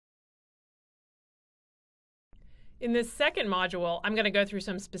In this second module, I'm going to go through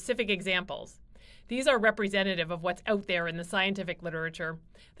some specific examples. These are representative of what's out there in the scientific literature.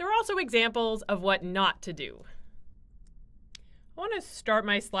 They're also examples of what not to do. I want to start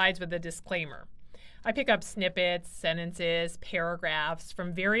my slides with a disclaimer. I pick up snippets, sentences, paragraphs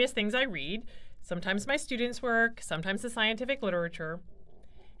from various things I read, sometimes my students' work, sometimes the scientific literature,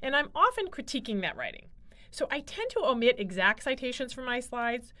 and I'm often critiquing that writing. So I tend to omit exact citations from my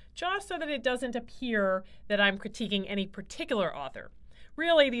slides just so that it doesn't appear that I'm critiquing any particular author.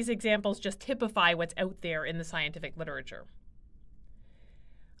 Really, these examples just typify what's out there in the scientific literature.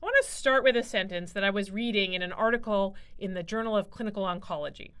 I want to start with a sentence that I was reading in an article in the Journal of Clinical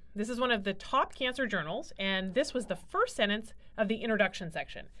Oncology. This is one of the top cancer journals, and this was the first sentence of the introduction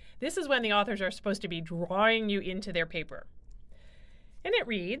section. This is when the authors are supposed to be drawing you into their paper. And it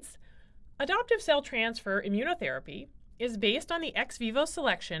reads, adoptive cell transfer immunotherapy is based on the ex vivo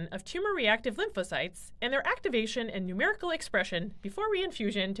selection of tumor-reactive lymphocytes and their activation and numerical expression before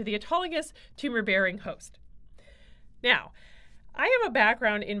reinfusion to the autologous tumor-bearing host. Now, I have a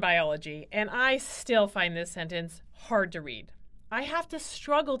background in biology, and I still find this sentence hard to read. I have to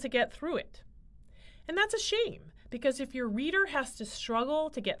struggle to get through it. And that's a shame, because if your reader has to struggle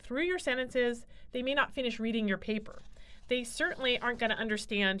to get through your sentences, they may not finish reading your paper. They certainly aren't going to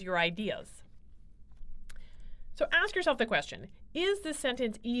understand your ideas. So ask yourself the question, is this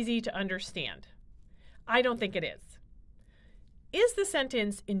sentence easy to understand? I don't think it is. Is the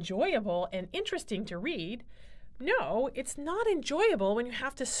sentence enjoyable and interesting to read? No, it's not enjoyable when you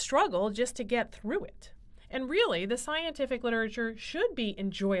have to struggle just to get through it. And really, the scientific literature should be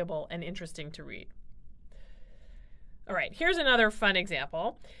enjoyable and interesting to read. All right, here's another fun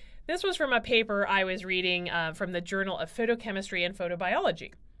example. This was from a paper I was reading from the Journal of Photochemistry and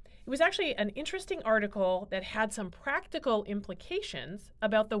Photobiology. It was actually an interesting article that had some practical implications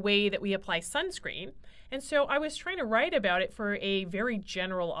about the way that we apply sunscreen, and so I was trying to write about it for a very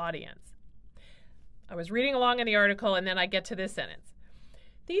general audience. I was reading along in the article, and then I get to this sentence.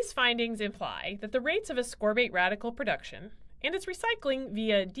 These findings imply that the rates of ascorbate radical production and its recycling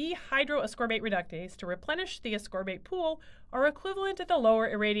via dehydroascorbate reductase to replenish the ascorbate pool are equivalent at the lower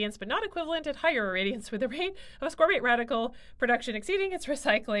irradiance but not equivalent at higher irradiance, with the rate of ascorbate radical production exceeding its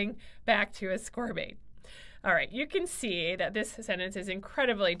recycling back to ascorbate. All right, you can see that this sentence is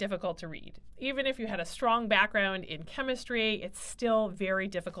incredibly difficult to read. Even if you had a strong background in chemistry, it's still very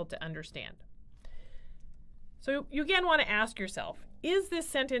difficult to understand. So you again want to ask yourself, is this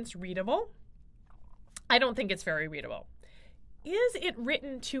sentence readable? I don't think it's very readable. Is it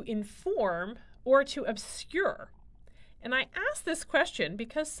written to inform or to obscure? And I ask this question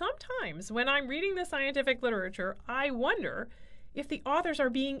because sometimes when I'm reading the scientific literature, I wonder if the authors are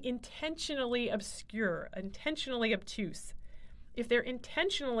being intentionally obscure, intentionally obtuse, if they're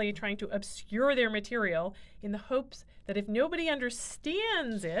intentionally trying to obscure their material in the hopes that if nobody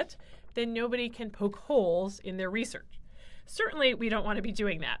understands it, then nobody can poke holes in their research. Certainly, we don't want to be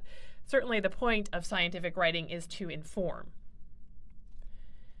doing that. Certainly, the point of scientific writing is to inform.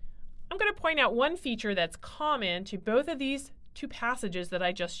 I'm going to point out one feature that's common to both of these two passages that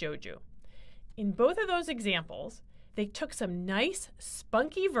I just showed you. In both of those examples, they took some nice,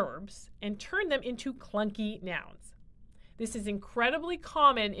 spunky verbs and turned them into clunky nouns. This is incredibly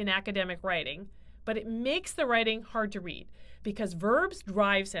common in academic writing, but it makes the writing hard to read because verbs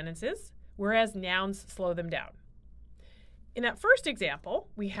drive sentences, whereas nouns slow them down. In that first example,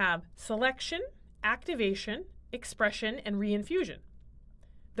 we have selection, activation, expression, and reinfusion.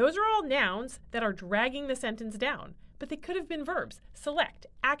 Those are all nouns that are dragging the sentence down, but they could have been verbs: select,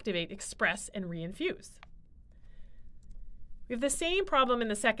 activate, express, and reinfuse. We have the same problem in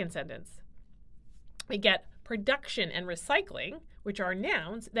the second sentence. We get production and recycling, which are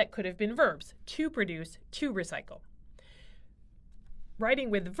nouns that could have been verbs: to produce, to recycle.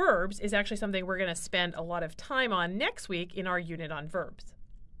 Writing with verbs is actually something we're going to spend a lot of time on next week in our unit on verbs.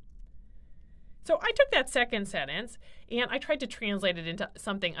 So I took that second sentence and I tried to translate it into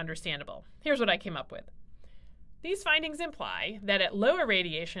something understandable. Here's what I came up with. These findings imply that at low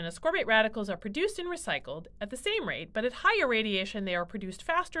irradiation, ascorbate radicals are produced and recycled at the same rate, but at high irradiation, they are produced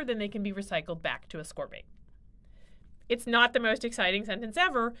faster than they can be recycled back to ascorbate. It's not the most exciting sentence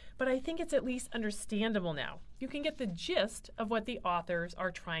ever, but I think it's at least understandable now. You can get the gist of what the authors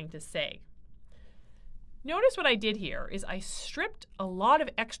are trying to say. Notice what I did here is I stripped a lot of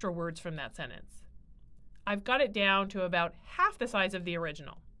extra words from that sentence. I've got it down to about half the size of the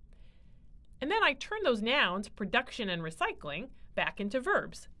original. And then I turned those nouns, production and recycling, back into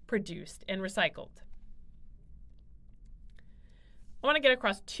verbs, produced and recycled. I want to get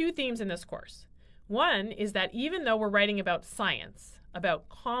across two themes in this course. One is that even though we're writing about science, about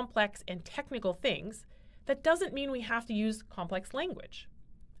complex and technical things, that doesn't mean we have to use complex language.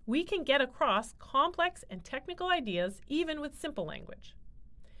 We can get across complex and technical ideas even with simple language.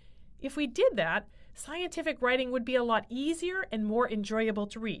 If we did that, scientific writing would be a lot easier and more enjoyable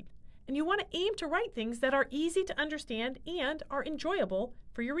to read. And you want to aim to write things that are easy to understand and are enjoyable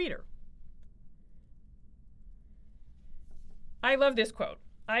for your reader. I love this quote.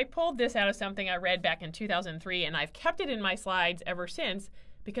 I pulled this out of something I read back in 2003, and I've kept it in my slides ever since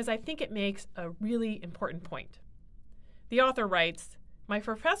because I think it makes a really important point. The author writes, "My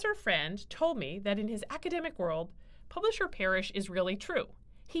professor friend told me that in his academic world, publish or perish is really true.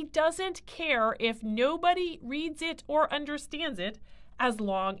 He doesn't care if nobody reads it or understands it as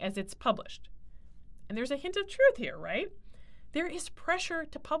long as it's published." And there's a hint of truth here, right? There is pressure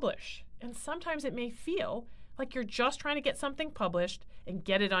to publish, and sometimes it may feel like you're just trying to get something published and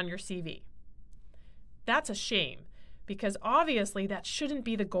get it on your CV. That's a shame, because obviously that shouldn't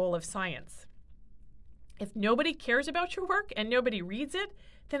be the goal of science. If nobody cares about your work and nobody reads it,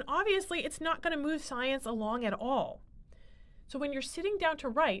 then obviously it's not going to move science along at all. So when you're sitting down to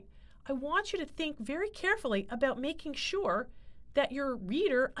write, I want you to think very carefully about making sure that your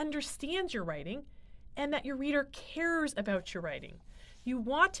reader understands your writing and that your reader cares about your writing. You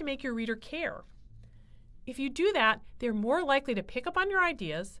want to make your reader care. If you do that, they're more likely to pick up on your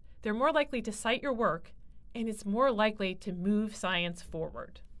ideas, they're more likely to cite your work, and it's more likely to move science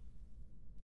forward.